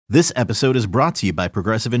This episode is brought to you by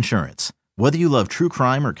Progressive Insurance. Whether you love true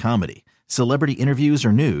crime or comedy, celebrity interviews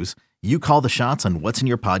or news, you call the shots on what's in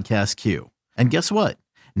your podcast queue. And guess what?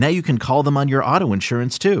 Now you can call them on your auto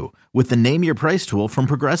insurance too with the Name Your Price tool from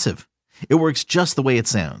Progressive. It works just the way it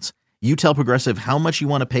sounds. You tell Progressive how much you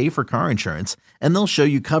want to pay for car insurance, and they'll show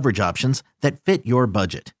you coverage options that fit your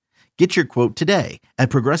budget. Get your quote today at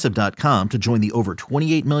Progressive.com to join the over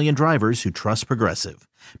 28 million drivers who trust Progressive.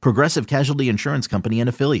 Progressive Casualty Insurance Company and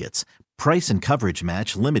Affiliates. Price and coverage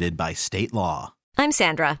match limited by state law. I'm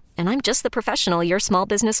Sandra, and I'm just the professional your small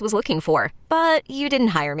business was looking for. But you didn't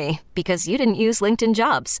hire me because you didn't use LinkedIn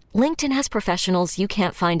Jobs. LinkedIn has professionals you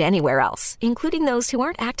can't find anywhere else, including those who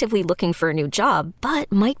aren't actively looking for a new job,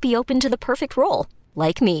 but might be open to the perfect role,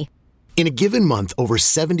 like me. In a given month, over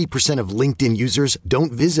 70% of LinkedIn users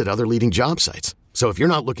don't visit other leading job sites. So if you're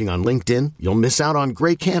not looking on LinkedIn, you'll miss out on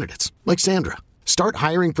great candidates like Sandra. Start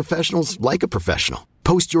hiring professionals like a professional.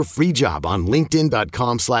 Post your free job on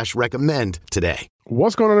linkedin.com/recommend today.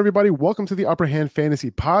 What's going on, everybody? Welcome to the Upper Hand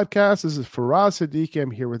Fantasy Podcast. This is Faraz Siddiqui.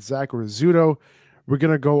 I'm here with Zach Rizzuto. We're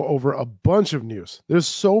going to go over a bunch of news. There's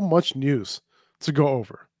so much news to go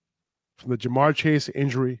over. From the Ja'Marr Chase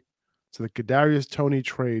injury to the Kadarius Toney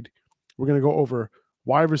trade. We're going to go over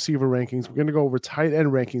wide receiver rankings. We're going to go over tight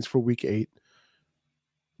end rankings for Week 8.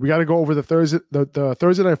 We got to go over the Thursday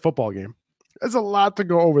night football game. There's a lot to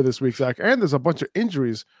go over this week, Zach, and there's a bunch of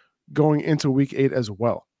injuries going into Week 8 as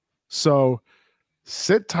well. So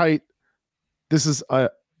sit tight. This is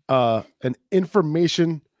an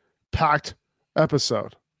information-packed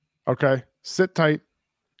episode, okay? Sit tight.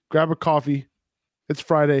 Grab a coffee. It's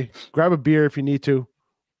Friday. Grab a beer if you need to.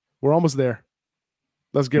 We're almost there.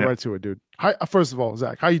 Let's get right to it, dude. Hi, first of all,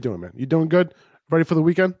 Zach, how you doing, man? You doing good? Ready for the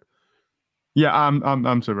weekend? Yeah,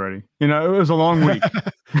 I'm so ready. You know, it was a long week.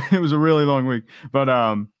 It was a really long week. But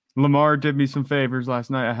Lamar did me some favors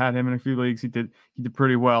last night. I had him in a few leagues. He did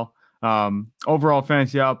pretty well. Overall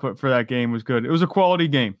fantasy output for that game was good. It was a quality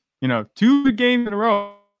game. You know, 2 good games in a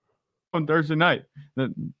row on Thursday night.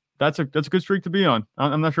 That's a good streak to be on.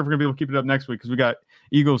 I'm not sure if we're gonna be able to keep it up next week because we got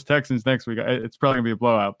Eagles Texans next week. It's probably gonna be a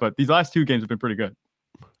blowout. But these last 2 games have been pretty good.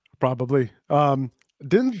 Probably.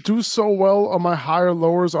 Didn't do so well on my higher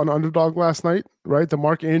lowers on underdog last night, right? The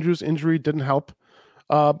Mark Andrews injury didn't help.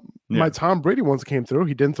 My Tom Brady ones came through.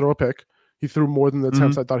 He didn't throw a pick. He threw more than the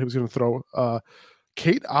attempts I thought he was going to throw.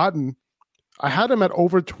 Kate Otten, I had him at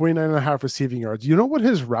over 29.5 receiving yards. You know what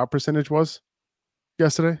his route percentage was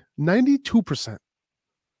yesterday? 92%.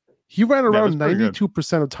 He ran around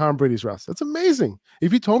 92% of Tom Brady's routes. That's amazing.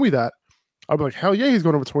 If you told me that, I'd be like, hell yeah, he's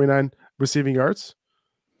going over 29 receiving yards.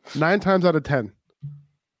 9 times out of 10.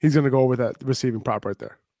 He's going to go over that receiving prop right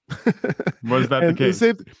there. Was that the case?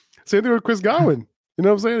 Same thing with Chris Godwin. You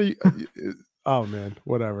know what I'm saying? Oh, man.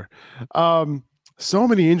 Whatever. So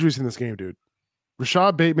many injuries in this game, dude.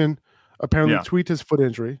 Rashad Bateman apparently tweaked his foot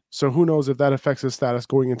injury. So who knows if that affects his status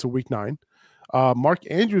going into Week 9. Mark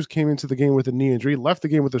Andrews came into the game with a knee injury, left the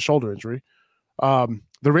game with a shoulder injury. The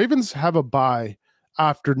Ravens have a bye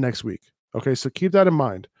after next week. Okay, so keep that in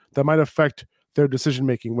mind. That might affect their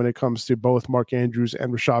decision-making when it comes to both Mark Andrews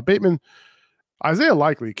and Rashad Bateman. Isaiah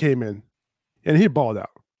Likely came in, and he balled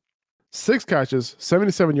out. 6 catches,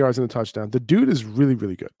 77 yards and a touchdown. The dude is really,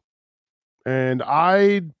 really good. And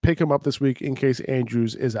I'd pick him up this week in case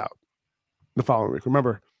Andrews is out the following week.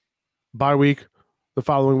 Remember, bye week, the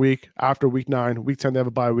following week, after Week 9, Week 10, they have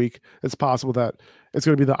a bye week. It's possible that it's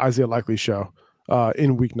going to be the Isaiah Likely show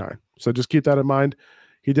in Week 9. So just keep that in mind.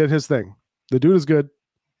 He did his thing. The dude is good,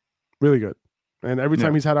 really good. And every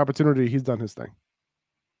time he's had opportunity, he's done his thing.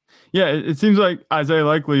 Yeah, it seems like Isaiah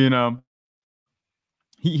Likely, you know,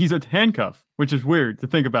 he's a handcuff, which is weird to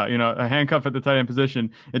think about. You know, a handcuff at the tight end position,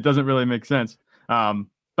 it doesn't really make sense. But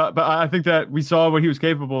I think that we saw what he was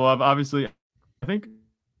capable of. Obviously, I think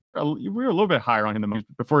we were a little bit higher on him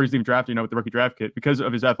before he was even drafted, you know, with the rookie draft kit because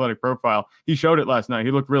of his athletic profile. He showed it last night.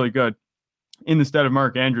 He looked really good in the stead of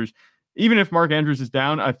Mark Andrews. Even if Mark Andrews is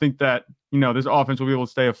down, I think that, you know, this offense will be able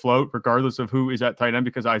to stay afloat regardless of who is at tight end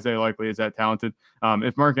because Isaiah Likely is that talented.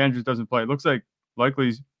 If Mark Andrews doesn't play, it looks like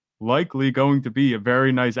Likely's likely going to be a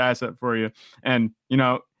very nice asset for you. And, you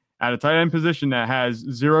know, at a tight end position that has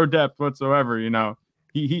 0 depth whatsoever, you know,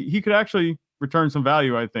 he could actually return some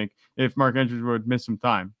value, I think, if Mark Andrews would miss some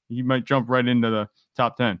time. He might jump right into the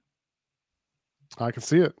top 10. I can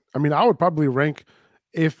see it. I mean, I would probably rank,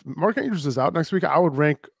 if Mark Andrews is out next week, I would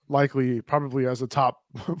rank Likely probably as a top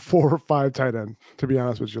 4 or 5 tight end, to be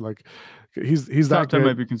honest with you. Like he's that top 10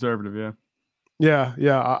 might be conservative. Yeah.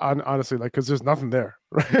 Honestly, like, cause there's nothing there,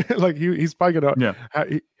 right? Like he's probably gonna,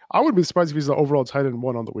 I wouldn't be surprised if he's the overall tight end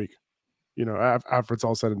 1 on the week. after it's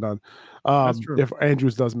all said and done. That's true. If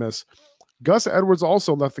Andrews does miss. Gus Edwards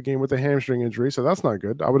also left the game with a hamstring injury, so that's not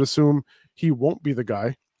good. I would assume he won't be the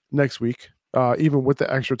guy next week, even with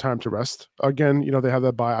the extra time to rest. Again, they have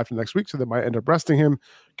that bye after next week, so they might end up resting him.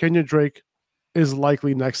 Kenyon Drake is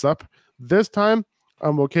likely next up. This time,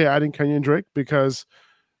 I'm okay adding Kenyon Drake because,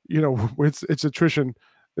 it's attrition.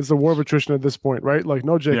 It's the war of attrition at this point, right? Like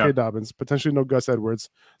no J.K. Dobbins, potentially no Gus Edwards.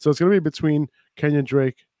 So it's going to be between Kenyon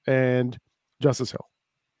Drake and Justice Hill,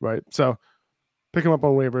 right? So pick him up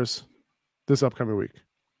on waivers this upcoming week.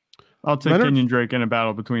 I'll take Kenyon Drake in a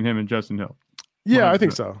battle between him and Justin Hill. Yeah,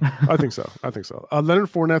 100%. I think so.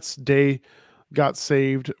 Leonard Fournette's day got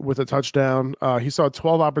saved with a touchdown. He saw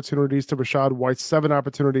 12 opportunities to Rachaad White's 7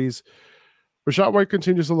 opportunities. Rachaad White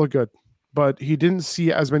continues to look good, but he didn't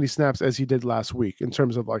see as many snaps as he did last week in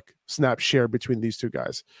terms of like snap share between these two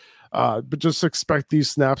guys. But just expect these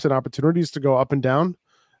snaps and opportunities to go up and down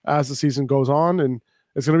as the season goes on, and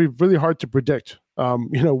it's going to be really hard to predict.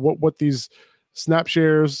 What these snap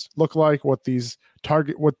shares look like, what these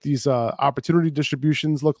opportunity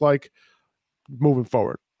distributions look like moving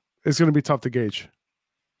forward. It's going to be tough to gauge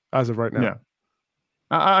as of right now. Yeah,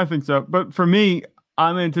 I think so. But for me,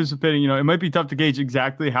 I'm anticipating, it might be tough to gauge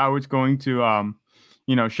exactly how it's going to,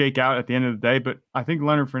 shake out at the end of the day. But I think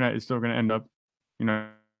Leonard Fournette is still going to end up,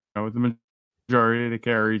 with the majority of the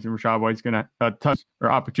carries, and Rachaad White's going to touch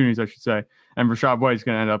or opportunities, I should say. And Rachaad White's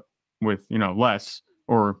going to end up with, less,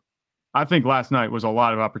 or I think last night was a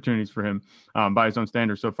lot of opportunities for him by his own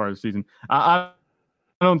standards so far this season. I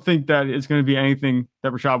don't think that it's going to be anything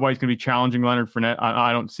that Rachaad White's going to be challenging Leonard Fournette.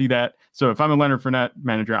 I don't see that. So if I'm a Leonard Fournette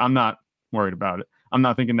manager, I'm not worried about it. I'm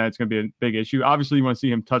not thinking that it's going to be a big issue. Obviously, you want to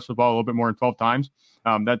see him touch the ball a little bit more than 12 times.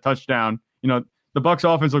 That touchdown, the Bucs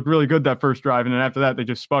offense looked really good that first drive, and then after that, they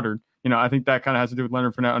just sputtered. I think that kind of has to do with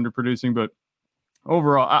Leonard Fournette underproducing. But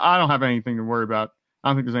overall, I don't have anything to worry about. I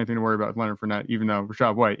don't think there's anything to worry about with Leonard Fournette, even though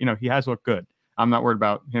Rachaad White, he has looked good. I'm not worried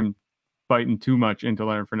about him biting too much into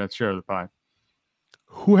Leonard Fournette's share of the pie.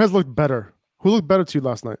 Who has looked better? Who looked better to you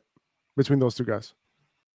last night between those two guys?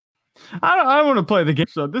 I don't want to play the game.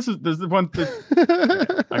 So this is the one thing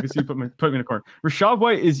I can see put me in a corner. Rachaad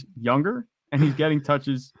White is younger and he's getting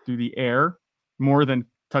touches through the air more than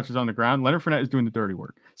touches on the ground. Leonard Fournette is doing the dirty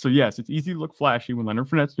work. So yes, it's easy to look flashy when Leonard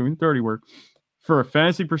Fournette's doing the dirty work. For a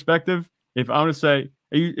fantasy perspective, if I want to say,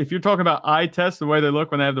 if you're talking about eye tests, the way they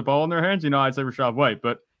look when they have the ball in their hands, I'd say Rachaad White.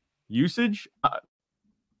 But usage,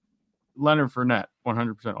 Leonard Fournette,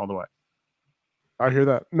 100% all the way. I hear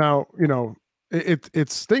that. Now, it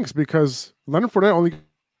stinks because Leonard Fournette only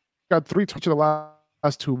got 3 touches the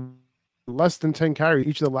last 2, less than 10 carries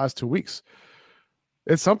each of the last 2 weeks.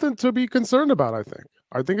 It's something to be concerned about, I think.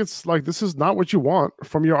 I think it's like this is not what you want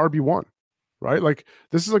from your RB1, right? Like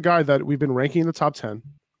this is a guy that we've been ranking in the top 10.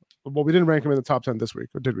 Well, we didn't rank him in the top 10 this week,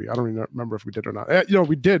 or did we? I don't even remember if we did or not.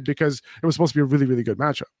 We did because it was supposed to be a really, really good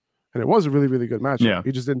matchup. And it was a really, really good matchup. Yeah.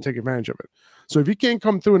 He just didn't take advantage of it. So if he can't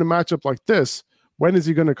come through in a matchup like this, when is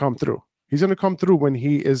he going to come through? He's going to come through when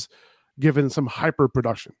he is given some hyper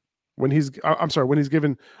production. When he's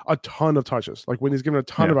given a ton of touches, like when he's given a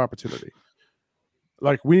ton of opportunity.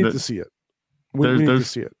 Like we need to see it. We need to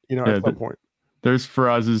see it, at some point. There's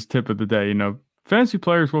Faraz's tip of the day, fantasy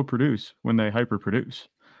players will produce when they hyper produce.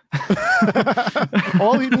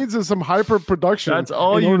 All he needs is some hyper production. That's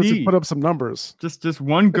all you need to put up some numbers. Just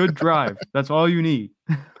one good drive. That's all you need.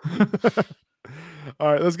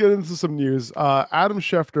 All right, let's get into some news. Adam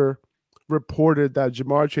Schefter reported that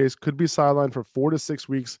Ja'Marr Chase could be sidelined for 4 to 6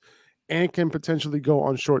 weeks and can potentially go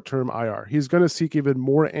on short-term IR. He's going to seek even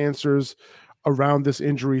more answers around this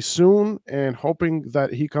injury soon and hoping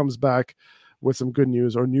that he comes back with some good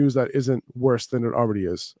news or news that isn't worse than it already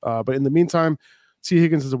is. But in the meantime, T.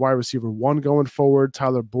 Higgins is a wide receiver 1 going forward.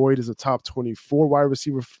 Tyler Boyd is a top 24 wide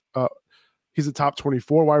receiver. He's a top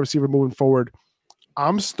 24 wide receiver moving forward.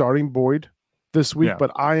 I'm starting Boyd this week,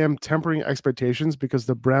 but I am tempering expectations because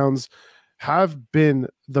the Browns have been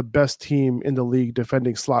the best team in the league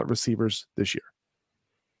defending slot receivers this year.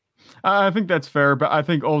 I think that's fair, but I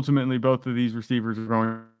think ultimately both of these receivers are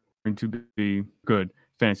going to be good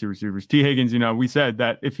fantasy receivers. T. Higgins, we said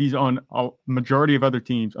that if he's on a majority of other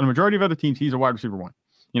teams, he's a wide receiver 1.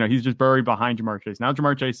 He's just buried behind Ja'Marr Chase. Now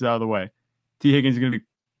Ja'Marr Chase is out of the way. T. Higgins is going to be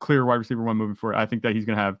clear wide receiver 1 moving forward. I think that he's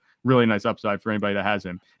going to have really nice upside for anybody that has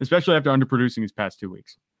him, especially after underproducing his past 2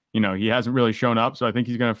 weeks. He hasn't really shown up, so I think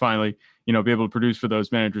he's going to finally, be able to produce for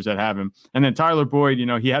those managers that have him. And then Tyler Boyd,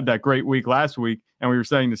 he had that great week last week, and we were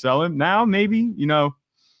saying to sell him. Now maybe,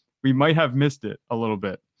 we might have missed it a little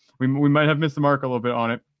bit. We might have missed the mark a little bit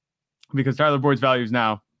on it because Tyler Boyd's value is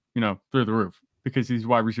now, through the roof because he's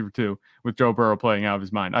wide receiver 2 with Joe Burrow playing out of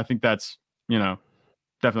his mind. I think that's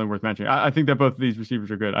definitely worth mentioning. I think that both of these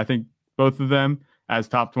receivers are good. I think both of them as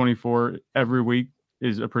top 24 every week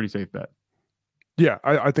is a pretty safe bet. Yeah,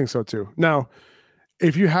 I think so too. Now,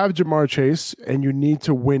 if you have Ja'Marr Chase and you need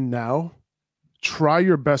to win now, try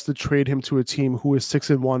your best to trade him to a team who is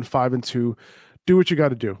 6-1, 5-2. Do what you got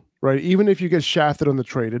to do, right? Even if you get shafted on the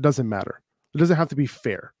trade, it doesn't matter. It doesn't have to be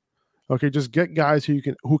fair. Okay, just get guys who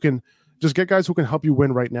can help you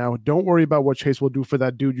win right now. Don't worry about what Chase will do for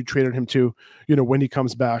that dude you traded him to, when he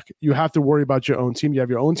comes back. You have to worry about your own team. You have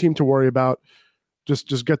your own team to worry about.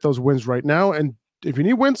 Just get those wins right now. And if you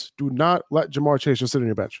need wins, do not let Ja'Marr Chase just sit on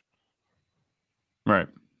your bench. Right.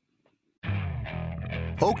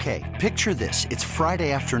 Okay, picture this. It's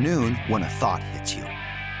Friday afternoon when a thought hits you.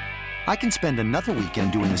 I can spend another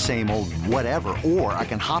weekend doing the same old whatever, or I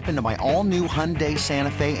can hop into my all-new Hyundai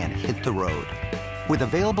Santa Fe and hit the road. With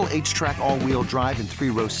available H-Track all-wheel drive and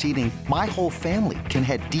 3-row seating, my whole family can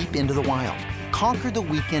head deep into the wild. Conquer the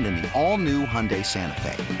weekend in the all-new Hyundai Santa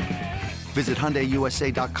Fe. Visit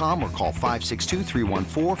HyundaiUSA.com or call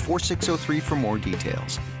 562-314-4603 for more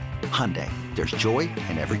details. Hyundai, there's joy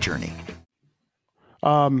in every journey.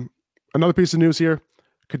 Another piece of news here.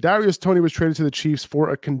 Kadarius Toney was traded to the Chiefs for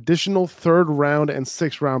a conditional 3rd round and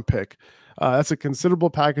 6th round pick. That's a considerable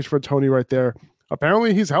package for Toney right there.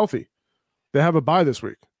 Apparently he's healthy. They have a bye this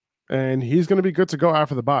week, and he's going to be good to go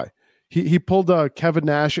after the bye. He pulled Kevin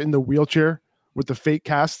Nash in the wheelchair with the fake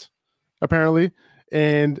cast, apparently,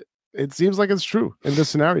 and it seems like it's true in this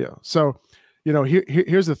scenario. So,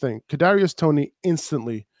 here's the thing. Kadarius Toney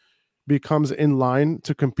instantly becomes in line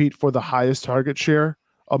to compete for the highest target share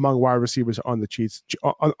among wide receivers on the Chiefs.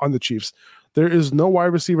 There is no wide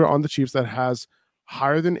receiver on the Chiefs that has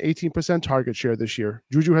higher than 18% target share this year.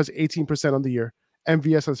 Juju has 18% on the year.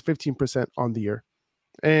 MVS has 15% on the year.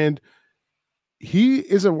 And he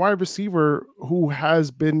is a wide receiver who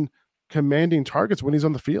has been commanding targets when he's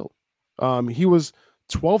on the field. He was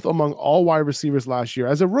 12th among all wide receivers last year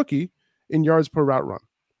as a rookie in yards per route run.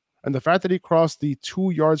 And the fact that he crossed the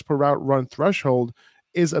 2 yards per route run threshold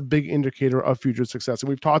is a big indicator of future success. And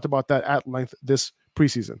we've talked about that at length this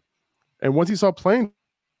preseason. And once he saw playing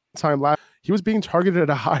time last, he was being targeted at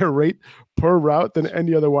a higher rate per route than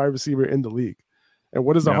any other wide receiver in the league. And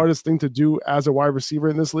what is the hardest thing to do as a wide receiver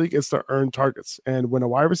in this league? It's to earn targets. And when a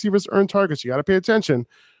wide receiver's earn targets, you got to pay attention.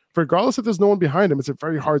 Regardless if there's no one behind him, it's a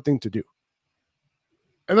very hard thing to do.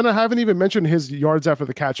 And then I haven't even mentioned his yards after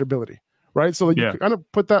the catch ability, right? So you kind of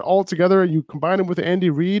put that all together and you combine him with Andy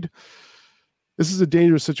Reid. This is a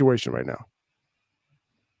dangerous situation right now.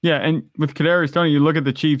 Yeah, and with Kadarius Toney, you look at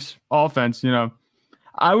the Chiefs' offense,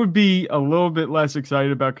 I would be a little bit less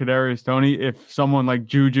excited about Kadarius Toney if someone like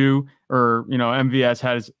Juju or, MVS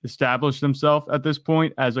has established themselves at this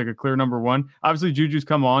point as like a clear number one. Obviously, Juju's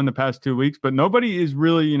come on the past 2 weeks, but nobody is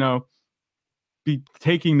really, be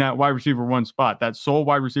taking that wide receiver 1 spot, that sole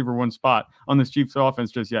wide receiver 1 spot on this Chiefs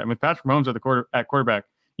offense just yet. And with Patrick Mahomes at quarterback,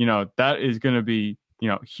 that is going to be,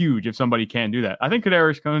 huge if somebody can do that. I think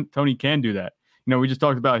Kadarius Toney can do that. We just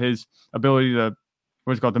talked about his ability to,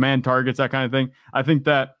 demand targets, that kind of thing. I think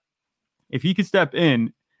that if he could step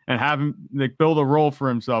in and have him build a role for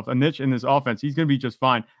himself, a niche in this offense, he's going to be just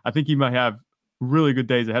fine. I think he might have really good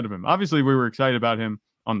days ahead of him. Obviously, we were excited about him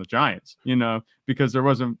on the Giants, because there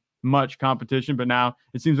wasn't much competition, but now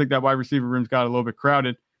it seems like that wide receiver room's got a little bit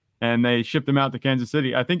crowded and they shipped him out to Kansas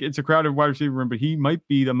City. I think it's a crowded wide receiver room, but he might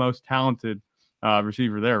be the most talented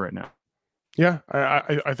receiver there right now. Yeah,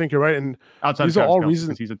 I think you're right. And outside these are all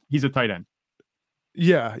reasons he's a tight end.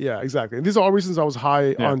 Yeah, exactly. And these are all reasons I was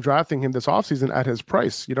high on drafting him this offseason at his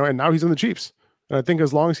price, and now he's in the Chiefs. And I think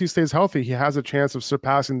as long as he stays healthy, he has a chance of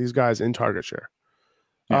surpassing these guys in target share.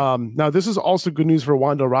 Yeah. Now, this is also good news for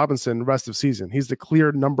Wan'Dale Robinson rest of season. He's the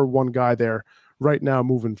clear number 1 guy there right now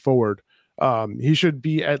moving forward. He should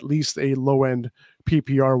be at least a low-end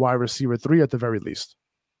PPR wide receiver 3 at the very least.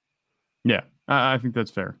 Yeah, I think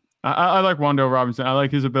that's fair. I like Wan'Dale Robinson. I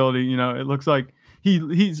like his ability. It looks like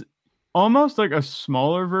he's almost like a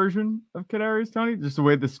smaller version of Kadarius Toney, just the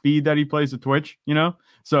way the speed that he plays the twitch,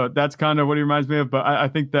 So that's kind of what he reminds me of. But I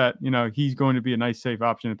think that, he's going to be a nice, safe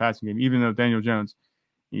option in the passing game, even though Daniel Jones,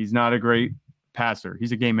 he's not a great passer.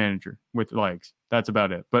 He's a game manager with legs. That's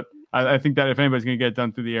about it. But I think that if anybody's going to get it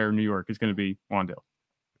done through the air in New York, it's going to be Wan'Dale.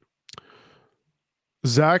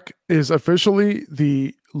 Zach is officially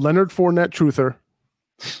the Leonard Fournette truther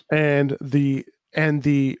and the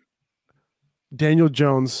Daniel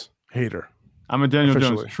Jones hater. I'm a Daniel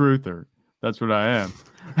Jones truther. That's what I am.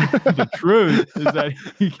 The truth is that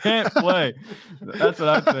he can't play. That's what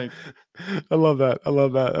I think. I love that.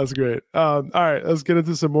 That's great. All right, let's get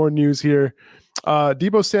into some more news here.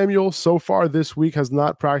 Deebo Samuel so far this week has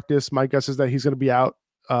not practiced. My guess is that he's going to be out.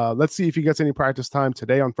 Let's see if he gets any practice time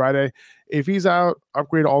today on Friday. If he's out,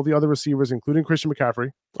 upgrade all the other receivers, including Christian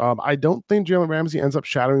McCaffrey. I don't think Jalen Ramsey ends up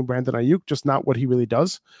shadowing Brandon Ayuk, just not what he really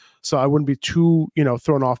does. So I wouldn't be too,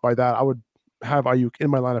 thrown off by that. I would have Ayuk in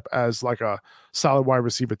my lineup as like a solid wide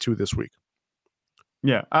receiver 2 this week.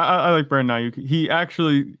 Yeah, I like Brandon Ayuk. He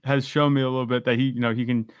actually has shown me a little bit that he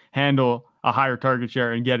can handle a higher target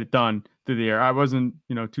share and get it done through the air. I wasn't,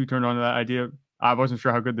 too turned on to that idea. I wasn't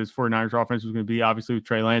sure how good this 49ers offense was going to be, obviously, with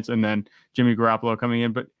Trey Lance and then Jimmy Garoppolo coming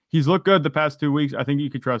in. But he's looked good the past 2 weeks. I think you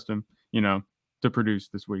could trust him, to produce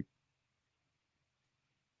this week.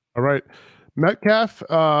 All right. Metcalf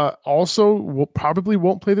also probably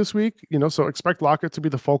won't play this week, so expect Lockett to be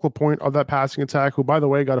the focal point of that passing attack, who, by the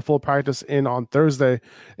way, got a full practice in on Thursday.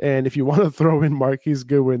 And if you want to throw in Marquise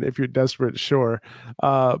Goodwin, if you're desperate, sure.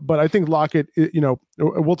 But I think Lockett,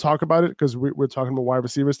 we'll talk about it because we're talking about wide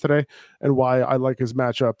receivers today and why I like his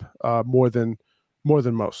matchup more than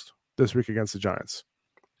most this week against the Giants.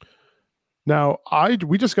 Now,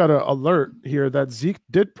 we just got an alert here that Zeke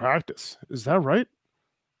did practice. Is that right?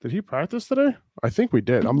 Did he practice today? I think we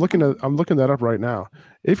did. I'm looking that up right now.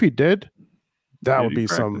 If he did, that would be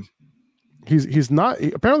some. He's not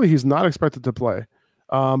expected to play,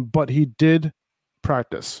 but he did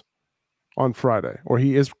practice on Friday, or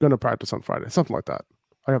he is going to practice on Friday, something like that.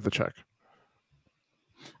 I have to check.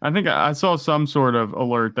 I think I saw some sort of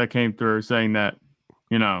alert that came through saying that,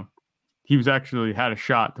 he was actually had a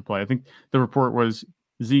shot to play. I think the report was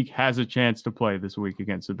Zeke has a chance to play this week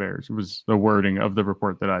against the Bears. It was the wording of the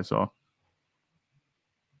report that I saw.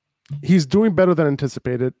 He's doing better than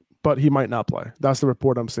anticipated, but he might not play. That's the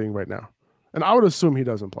report I'm seeing right now. And I would assume he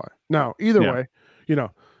doesn't play. Now, either way,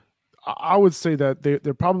 I would say that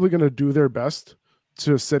they're probably going to do their best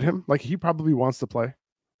to sit him. Like, he probably wants to play.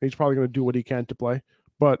 He's probably going to do what he can to play.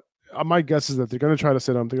 But my guess is that they're going to try to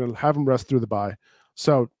sit him. They're going to have him rest through the bye.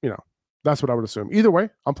 So, that's what I would assume. Either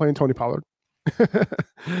way, I'm playing Tony Pollard.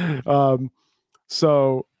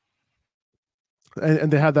 So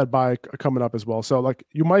and they had that bye coming up as well. So like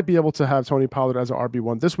you might be able to have Tony Pollard as an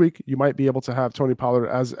RB1 this week. You might be able to have Tony Pollard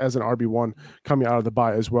as an RB1 coming out of the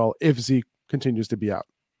bye as well if Zeke continues to be out.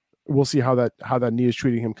 We'll see how that knee is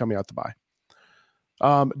treating him coming out the bye.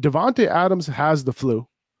 Devontae Adams has the flu.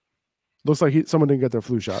 Looks like someone didn't get their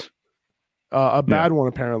flu shot. A bad one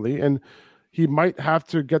apparently, and he might have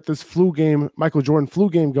to get this Michael Jordan flu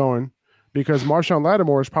game going, because Marshawn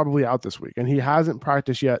Lattimore is probably out this week, and he hasn't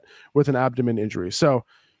practiced yet with an abdomen injury. So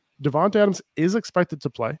Devontae Adams is expected to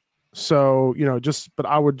play. So, but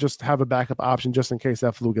I would just have a backup option just in case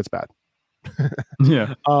that flu gets bad.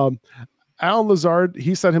 Yeah. Alan Lazard,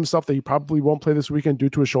 he said himself that he probably won't play this weekend due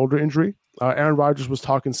to a shoulder injury. Aaron Rodgers was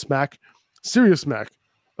talking serious smack,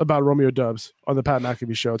 about Romeo Doubs on the Pat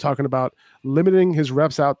McAfee show, talking about limiting his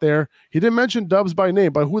reps out there. He didn't mention Doubs by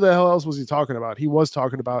name, but who the hell else was he talking about? He was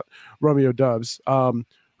talking about Romeo Doubs,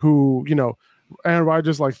 who, Aaron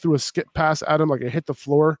Rodgers threw a skip pass at him, like it hit the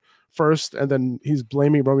floor first, and then he's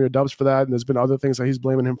blaming Romeo Doubs for that, and there's been other things that he's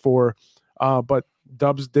blaming him for. But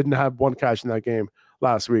Doubs didn't have one catch in that game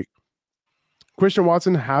last week. Christian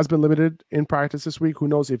Watson has been limited in practice this week. Who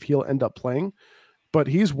knows if he'll end up playing? But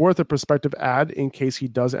he's worth a prospective ad in case he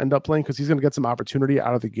does end up playing, because he's going to get some opportunity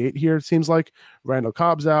out of the gate here. It seems like Randall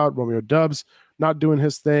Cobb's out, Romeo Doubs not doing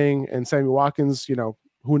his thing, and Sammy Watkins,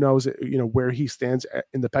 who knows, where he stands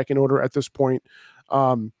in the pecking order at this point.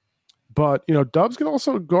 But Doubs can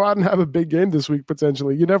also go out and have a big game this week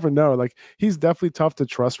potentially. You never know. Like, he's definitely tough to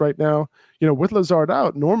trust right now. With Lazard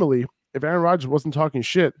out, normally if Aaron Rodgers wasn't talking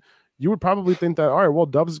shit, you would probably think that, all right, well,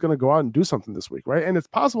 Doubs is going to go out and do something this week, right? And it's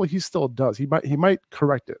possible he still does. He might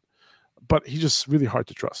correct it, but he's just really hard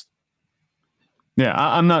to trust. Yeah,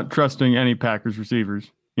 I'm not trusting any Packers receivers,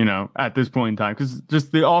 at this point in time, because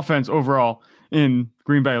just the offense overall in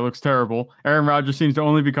Green Bay looks terrible. Aaron Rodgers seems to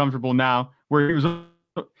only be comfortable now, where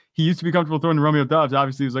he used to be comfortable throwing to Romeo Doubs.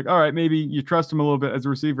 Obviously, he was like, all right, maybe you trust him a little bit as a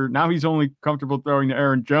receiver. Now he's only comfortable throwing to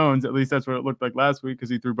Aaron Jones. At least that's what it looked like last week, because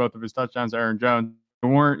he threw both of his touchdowns to Aaron Jones. They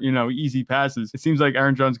weren't, easy passes. It seems like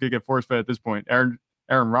Aaron Jones could get force fed at this point. Aaron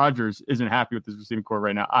Rodgers isn't happy with his receiving core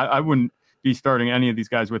right now. I wouldn't be starting any of these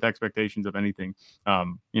guys with expectations of anything,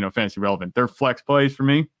 fantasy relevant. They're flex plays for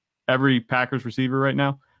me. Every Packers receiver right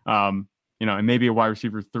now, and maybe a wide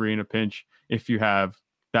receiver 3 in a pinch if you have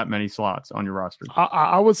that many slots on your roster.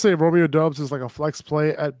 I would say Romeo Doubs is like a flex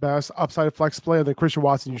play at best, upside flex play, and then Christian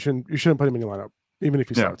Watson, you shouldn't put him in your lineup, even if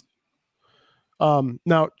he starts.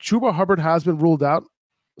 Now, Chuba Hubbard has been ruled out,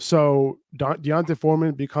 so Deontay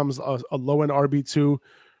Foreman becomes a low-end RB2.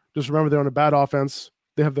 Just remember, they're on a bad offense.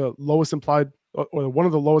 They have the lowest implied or one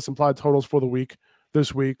of the lowest implied totals for the week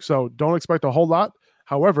this week. So don't expect a whole lot.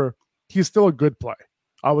 However, he's still a good play.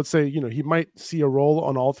 I would say, he might see a role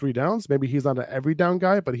on all 3 downs. Maybe he's not an every down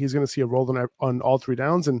guy, but he's going to see a role on all 3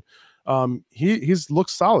 downs. And he's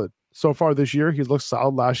looked solid so far this year. He's looked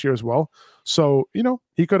solid last year as well. So,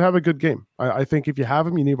 he could have a good game. I think if you have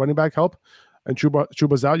him, you need running back help. And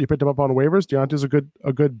Chuba's out. You picked him up on waivers. Deontay's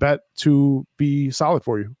a good bet to be solid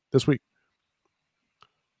for you this week.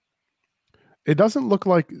 It doesn't look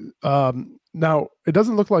like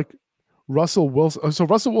Russell Wilson. So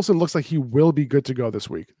Russell Wilson looks like he will be good to go this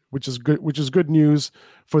week, which is good news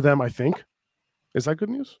for them, I think. Is that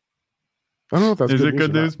good news? I don't know if that's good news. Is it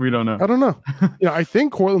good news? We don't know. I don't know. I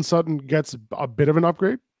think Courtland Sutton gets a bit of an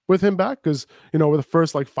upgrade with him back because, with the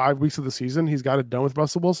first 5 weeks of the season, he's got it done with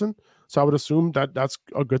Russell Wilson. So I would assume that that's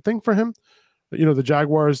a good thing for him. The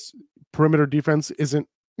Jaguars' perimeter defense isn't,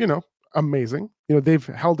 amazing. They've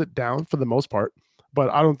held it down for the most part. But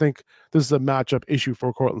I don't think this is a matchup issue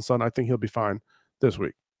for Courtland Sutton. I think he'll be fine this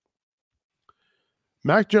week.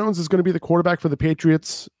 Mac Jones is going to be the quarterback for the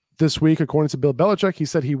Patriots this week, according to Bill Belichick. He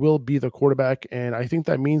said he will be the quarterback, and I think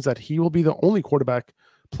that means that he will be the only quarterback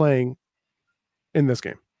playing in this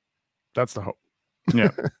game. That's the hope.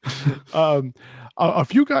 Yeah. A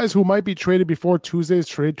few guys who might be traded before Tuesday's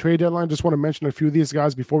trade deadline. Just want to mention a few of these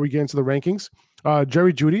guys before we get into the rankings.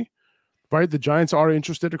 Jerry Jeudy. Right, the Giants are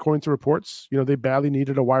interested, according to reports. They badly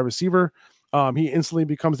needed a wide receiver. He instantly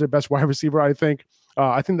becomes their best wide receiver, I think.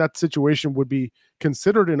 I think that situation would be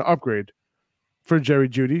considered an upgrade for Jerry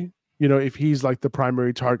Jeudy, if he's the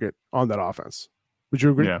primary target on that offense. Would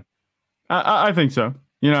you agree? Yeah, I think so.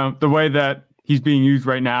 The way that he's being used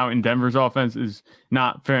right now in Denver's offense is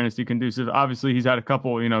not fantasy conducive. Obviously, he's had a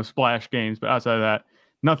couple, splash games, but outside of that,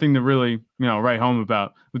 nothing to really, write home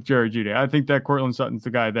about with Jerry Jeudy. I think that Courtland Sutton's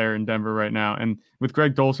the guy there in Denver right now. And with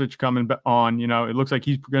Greg Dulcich coming on, it looks like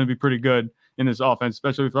he's going to be pretty good in this offense,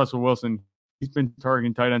 especially with Russell Wilson. He's been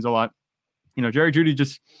targeting tight ends a lot. Jerry Jeudy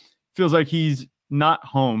just feels like he's not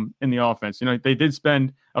home in the offense. They did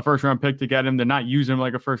spend a first-round pick to get him. They're not using him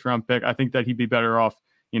like a first-round pick. I think that he'd be better off,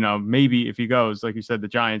 maybe if he goes, like you said, the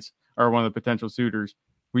Giants are one of the potential suitors.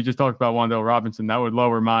 We just talked about Wan'Dale Robinson. That would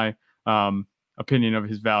lower my opinion of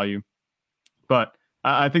his value. But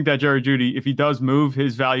I think that Jerry Jeudy, if he does move,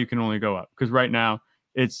 his value can only go up because right now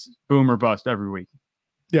it's boom or bust every week.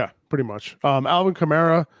 Yeah, pretty much. Alvin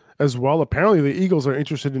Kamara as well. Apparently the Eagles are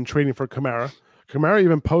interested in trading for Kamara. Kamara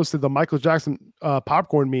even posted the Michael Jackson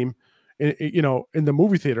popcorn meme in the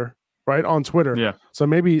movie theater, right, on Twitter. Yeah. So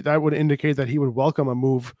maybe that would indicate that he would welcome a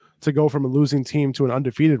move to go from a losing team to an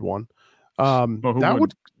undefeated one.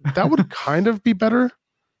 That would kind of be better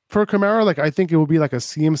for Kamara. I think it will be like a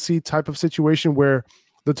CMC type of situation where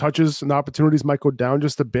the touches and opportunities might go down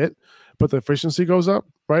just a bit, but the efficiency goes up,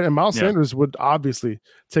 right? And Miles Sanders would obviously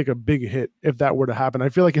take a big hit if that were to happen. I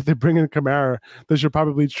feel like if they bring in Kamara, they should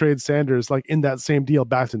probably trade Sanders in that same deal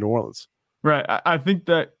back to New Orleans. Right. I think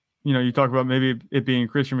that, you talk about maybe it being a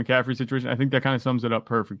Christian McCaffrey situation. I think that kind of sums it up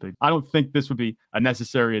perfectly. I don't think this would be a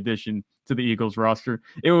necessary addition to the Eagles roster.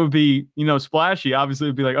 It would be, splashy. Obviously, it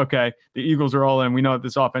would be like, okay, the Eagles are all in. We know that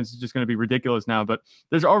this offense is just going to be ridiculous now, but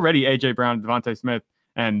there's already A.J. Brown, Devontae Smith,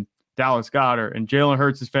 and Dallas Goedert, and Jalen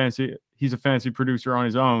Hurts is fantasy. He's a fantasy producer on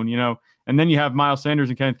his own, and then you have Miles Sanders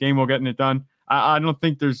and Kenneth Gainwell getting it done. I don't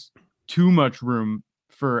think there's too much room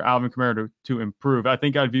for Alvin Kamara to improve. I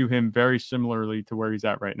think I'd view him very similarly to where he's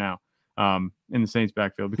at right now in the Saints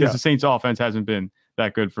backfield because the Saints offense hasn't been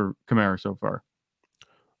that good for Kamara so far.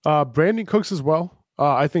 Brandon Cooks as well.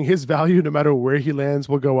 I think his value, no matter where he lands,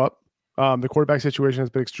 will go up. The quarterback situation has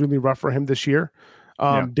been extremely rough for him this year.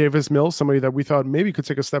 Davis Mills, somebody that we thought maybe could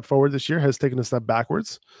take a step forward this year, has taken a step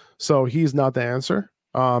backwards. So he's not the answer.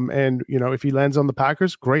 And, if he lands on the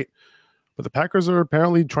Packers, great. But the Packers are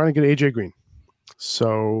apparently trying to get AJ Green.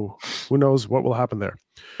 So who knows what will happen there.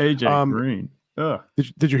 AJ Green. Ugh.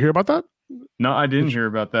 Did you hear about that? No, I didn't hear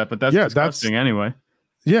about that, but that's disgusting anyway.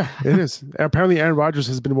 Yeah, it is. Apparently Aaron Rodgers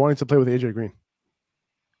has been wanting to play with AJ Green.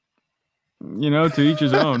 To each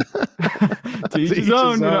his own. To each his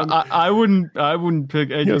own. I wouldn't pick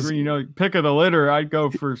AJ Green. Pick of the litter. I'd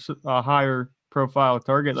go for a higher profile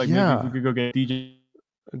target. Maybe we could go get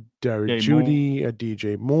Derek Jeudy, a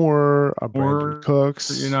DJ Moore, a Brandon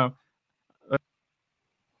Cooks.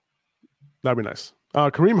 That'd be nice.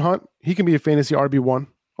 Kareem Hunt, he can be a fantasy RB1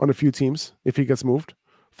 on a few teams if he gets moved.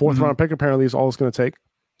 Fourth round pick apparently is all it's going to take.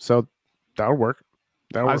 So that'll work.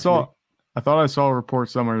 I thought I saw a report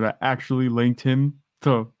somewhere that actually linked him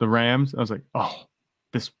to the Rams. I was like, oh,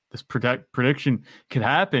 this prediction could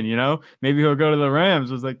happen. Maybe he'll go to the Rams.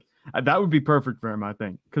 I was like, That would be perfect for him, I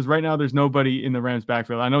think, because right now there's nobody in the Rams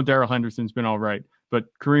backfield. I know Darrell Henderson's been all right, but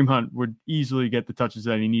Kareem Hunt would easily get the touches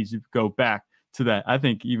that he needs to go back to that, I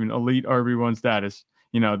think, even elite RB1 status,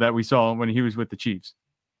 that we saw when he was with the Chiefs.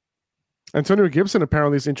 Antonio Gibson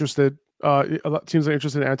apparently is interested. A lot of teams are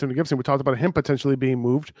interested in Antonio Gibson. We talked about him potentially being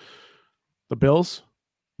moved. The Bills,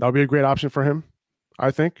 that would be a great option for him,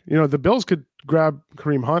 I think. The Bills could grab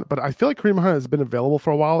Kareem Hunt, but I feel like Kareem Hunt has been available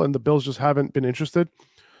for a while, and the Bills just haven't been interested.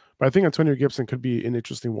 But I think Antonio Gibson could be an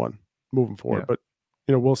interesting one moving forward. Yeah.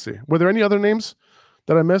 But we'll see. Were there any other names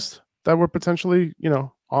that I missed that were potentially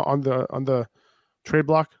on the trade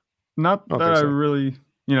block? Not that I really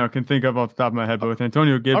can think of off the top of my head. But with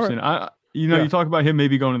Antonio Gibson, right. You talk about him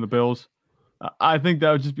maybe going to the Bills. I think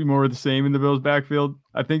that would just be more of the same in the Bills backfield.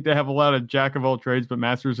 I think they have a lot of jack of all trades, but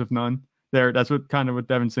masters of none. That's what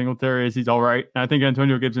Devin Singletary is. He's all right. And I think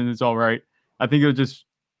Antonio Gibson is all right. I think it would just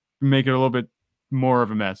make it a little bit more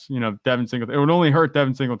of a mess. Devin Singletary. It would only hurt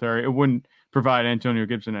Devin Singletary. It wouldn't provide Antonio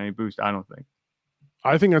Gibson any boost, I don't think.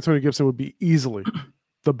 I think Antonio Gibson would be easily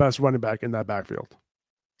the best running back in that backfield.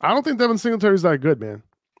 I don't think Devin Singletary is that good, man.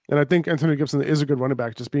 And I think Antonio Gibson is a good running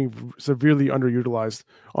back, just being severely underutilized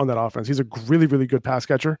on that offense. He's a really, really good pass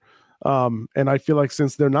catcher. And I feel like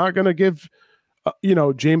since they're not going to give,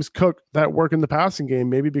 James Cook that work in the passing game,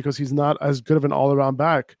 maybe because he's not as good of an all-around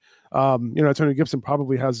back, Antonio Gibson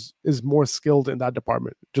probably is more skilled in that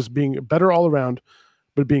department, just being better all around,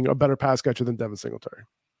 but being a better pass catcher than Devin Singletary.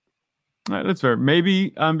 All right, that's fair.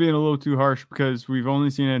 Maybe I'm being a little too harsh because we've only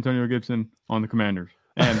seen Antonio Gibson on the Commanders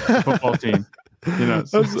and the football team.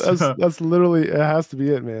 That's literally, it has to be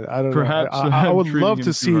it, man. I don't know. I would love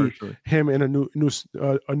to see him in a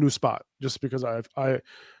new spot, just because I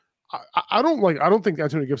don't think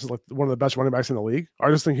Antonio Gibson is like one of the best running backs in the league. I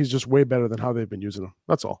just think he's just way better than how they've been using him.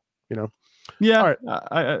 That's all. Yeah. All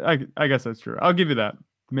right. I guess that's true. I'll give you that.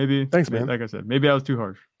 Maybe. Thanks, man. Like I said, maybe I was too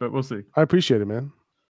harsh, but we'll see. I appreciate it, man.